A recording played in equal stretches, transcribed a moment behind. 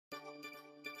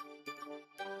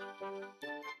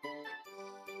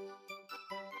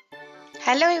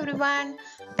Hello everyone,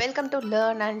 welcome to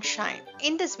Learn and Shine.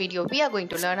 In this video, we are going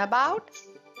to learn about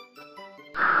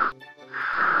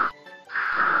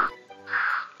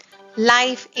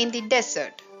life in the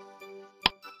desert.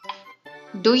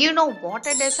 Do you know what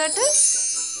a desert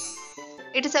is?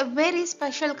 It is a very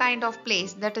special kind of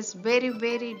place that is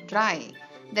very dry.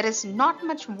 There is not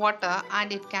much water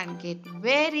and it can get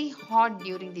very hot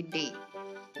during the day.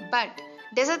 But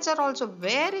deserts are also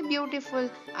very beautiful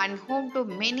and home to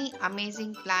many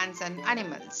amazing plants and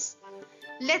animals.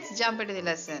 Let's jump into the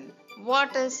lesson.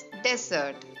 What is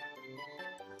desert?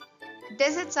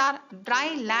 Deserts are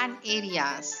dry land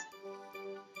areas.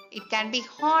 It can be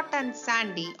hot and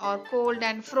sandy or cold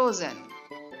and frozen.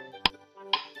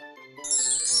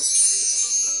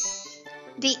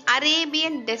 The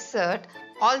Arabian desert,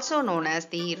 also known as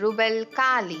the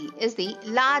Khali, is the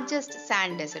largest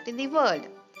sand desert in the world.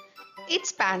 It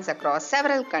spans across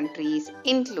several countries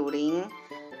including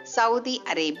Saudi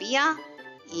Arabia,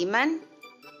 Yemen,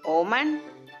 Oman,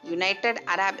 United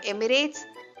Arab Emirates,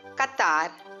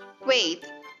 Qatar, Kuwait,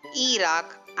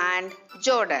 Iraq and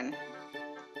Jordan.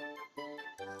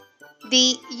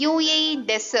 The UAE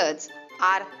deserts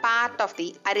are part of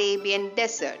the Arabian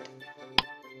desert.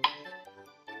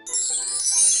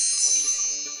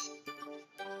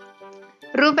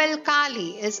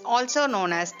 Khali is also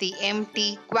known as the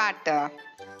empty quarter.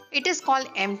 It is called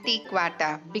empty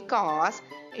quarter because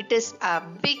it is a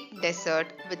big desert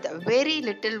with very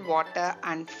little water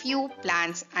and few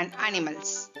plants and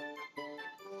animals.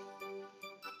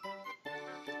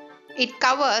 It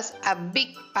covers a big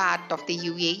part of the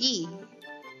UAE.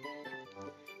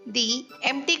 The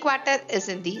empty quarter is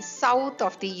in the south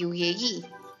of the UAE.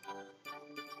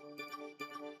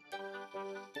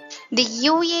 The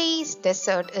UAE's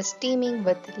desert is teeming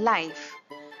with life.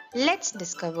 Let's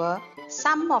discover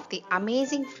some of the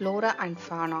amazing flora and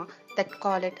fauna that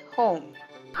call it home.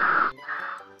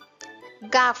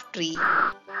 Ghaf tree,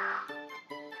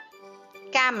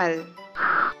 camel,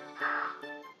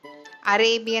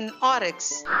 Arabian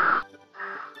oryx,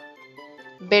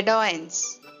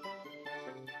 Bedouins.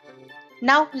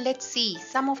 Now let's see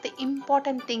some of the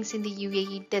important things in the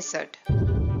UAE desert.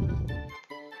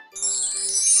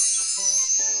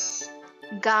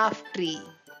 Ghaf tree.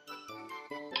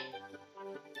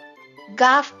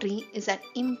 Ghaf tree is an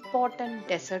important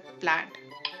desert plant.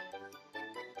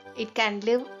 It can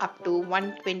live up to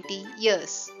 120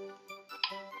 years.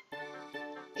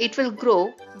 It will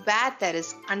grow where there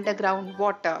is underground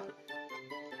water.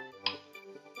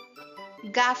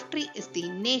 Ghaf tree is the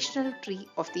national tree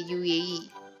of the UAE.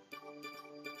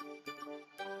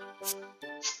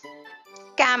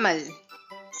 Camel.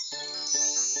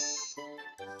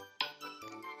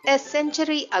 A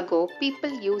century ago, people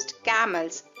used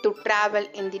camels to travel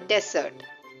in the desert.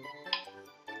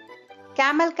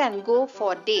 Camel can go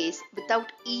for days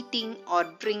without eating or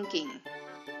drinking.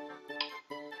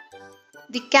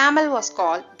 The camel was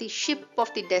called the ship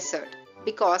of the desert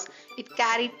because it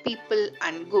carried people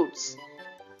and goods.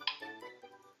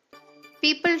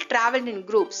 People traveled in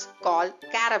groups called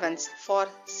caravans for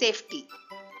safety.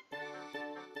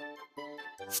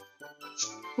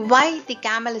 Why the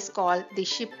camel is called the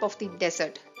ship of the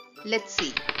desert? Let's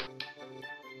see.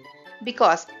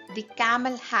 Because the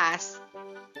camel has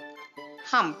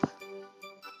hump.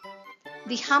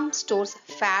 The hump stores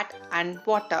fat and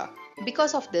water.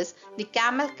 Because of this, the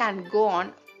camel can go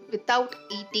on without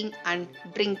eating and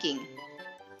drinking.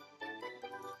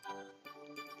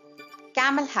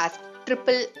 Camel has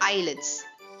triple eyelids.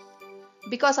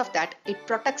 Because of that, it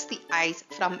protects the eyes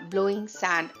from blowing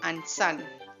sand and sun.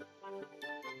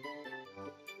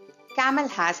 Camel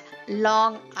has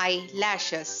long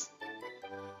eyelashes.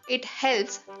 It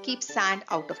helps keep sand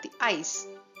out of the eyes.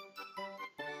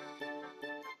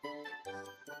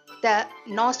 The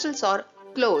nostrils are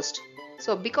closed,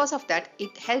 so because of that,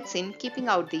 it helps in keeping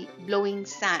out the blowing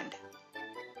sand.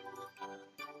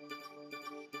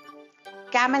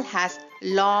 Camel has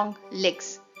long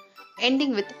legs,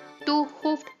 ending with two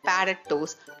hoofed padded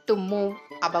toes to move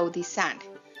above the sand.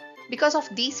 Because of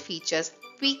these features,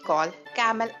 we call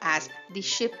camel as the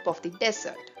ship of the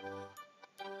desert.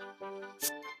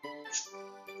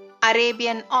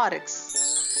 Arabian oryx.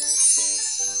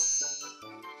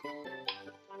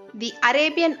 The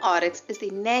Arabian oryx is the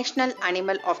national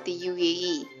animal of the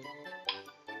UAE.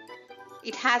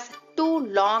 It has two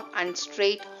long and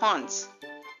straight horns.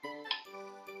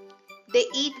 They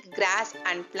eat grass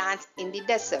and plants in the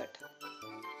desert.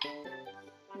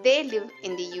 They live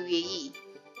in the UAE.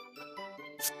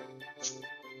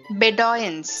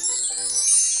 Bedouins.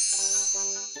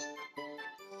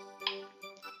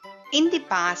 In the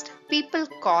past, people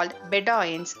called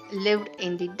Bedouins lived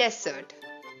in the desert.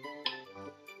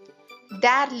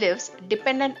 Their lives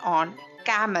depended on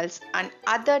camels and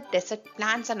other desert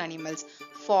plants and animals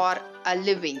for a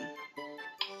living.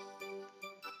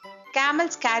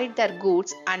 Camels carried their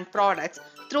goods and products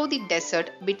through the desert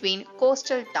between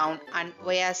coastal town and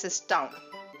oasis town.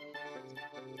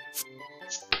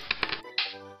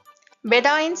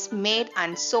 Bedouins made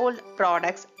and sold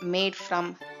products made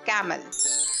from camel.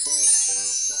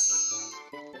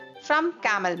 From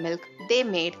camel milk, they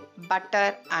made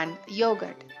butter and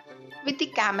yogurt. With the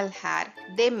camel hair,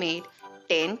 they made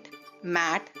tent,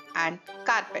 mat, and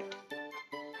carpet.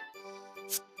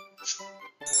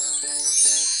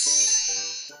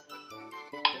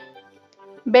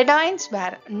 Bedouins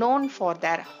were known for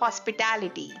their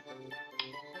hospitality.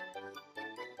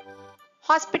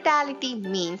 Hospitality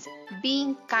means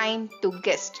being kind to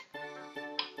guests.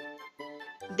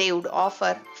 They would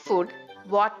offer food,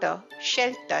 water,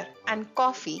 shelter, and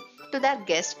coffee to their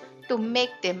guests to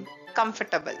make them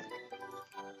comfortable.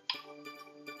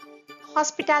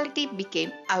 Hospitality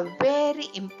became a very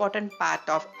important part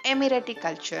of Emirati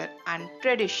culture and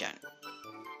tradition.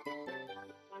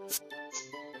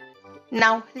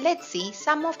 Now let's see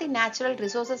some of the natural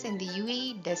resources in the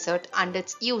UAE desert and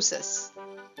its uses.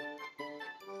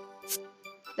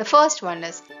 The first one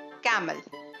is camel.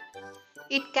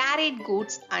 It carried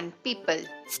goods and people.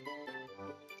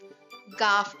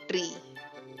 Ghaf tree.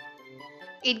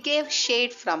 It gave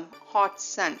shade from hot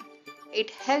sun. It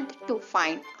helped to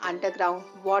find underground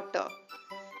water.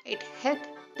 It helped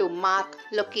to mark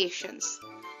locations.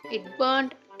 It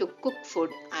burned to cook food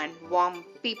and warm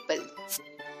people.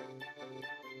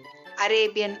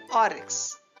 Arabian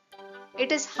oryx.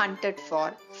 It is hunted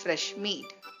for fresh meat.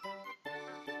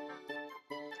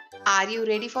 Are you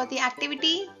ready for the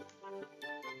activity?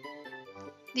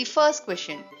 The first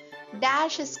question.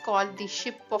 Dash is called the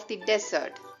ship of the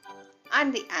desert.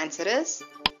 And the answer is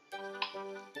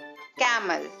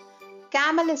camel.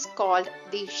 Camel is called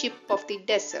the ship of the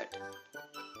desert.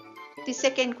 The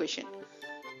second question.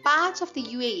 Parts of the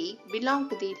UAE belong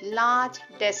to the large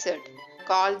desert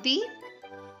called the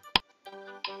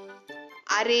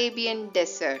Arabian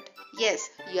desert. Yes,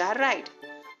 you are right.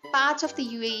 Parts of the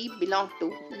UAE belong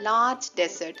to large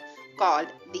desert called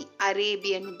the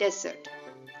Arabian desert.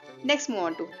 Next, move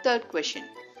on to third question.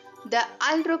 The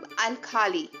Al-Rub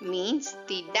Al-Khali means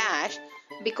the dash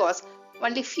because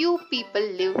only few people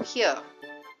live here.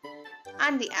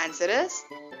 And the answer is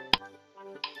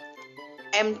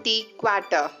empty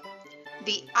quarter.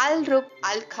 The Al-Rub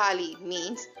Al-Khali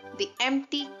means the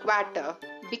empty quarter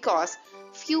because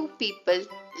few people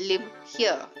live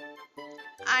here.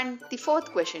 And the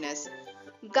fourth question is,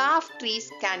 Ghaf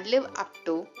trees can live up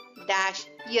to dash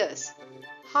years.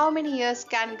 How many years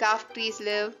can Ghaf trees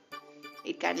live?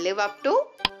 It can live up to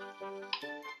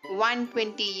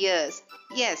 120 years.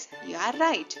 Yes, you are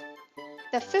right.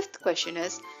 The fifth question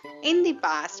is, in the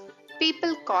past,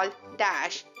 people called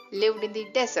dash lived in the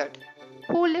desert.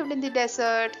 Who lived in the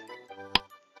desert?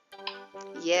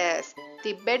 Yes,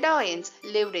 the Bedouins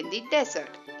lived in the desert.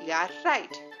 You are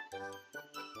right.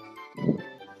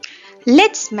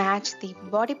 Let's match the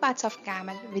body parts of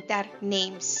camel with their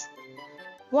names.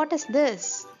 What is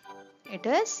this? It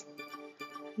is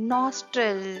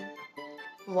nostril.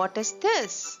 What is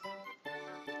this?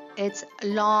 It's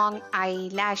long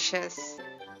eyelashes.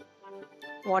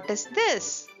 What is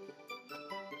this?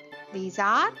 These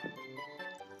are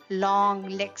long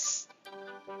legs.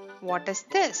 What is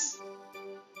this?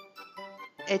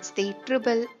 It's the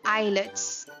triple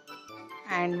eyelids.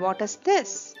 And what is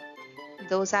this?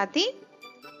 Those are the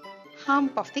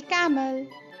hump of the camel.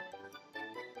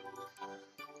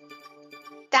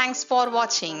 Thanks for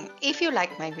watching. If you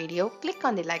like my video, click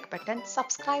on the like button,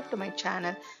 subscribe to my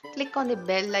channel, click on the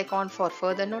bell icon for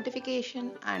further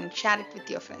notification and share it with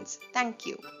your friends. Thank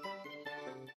you.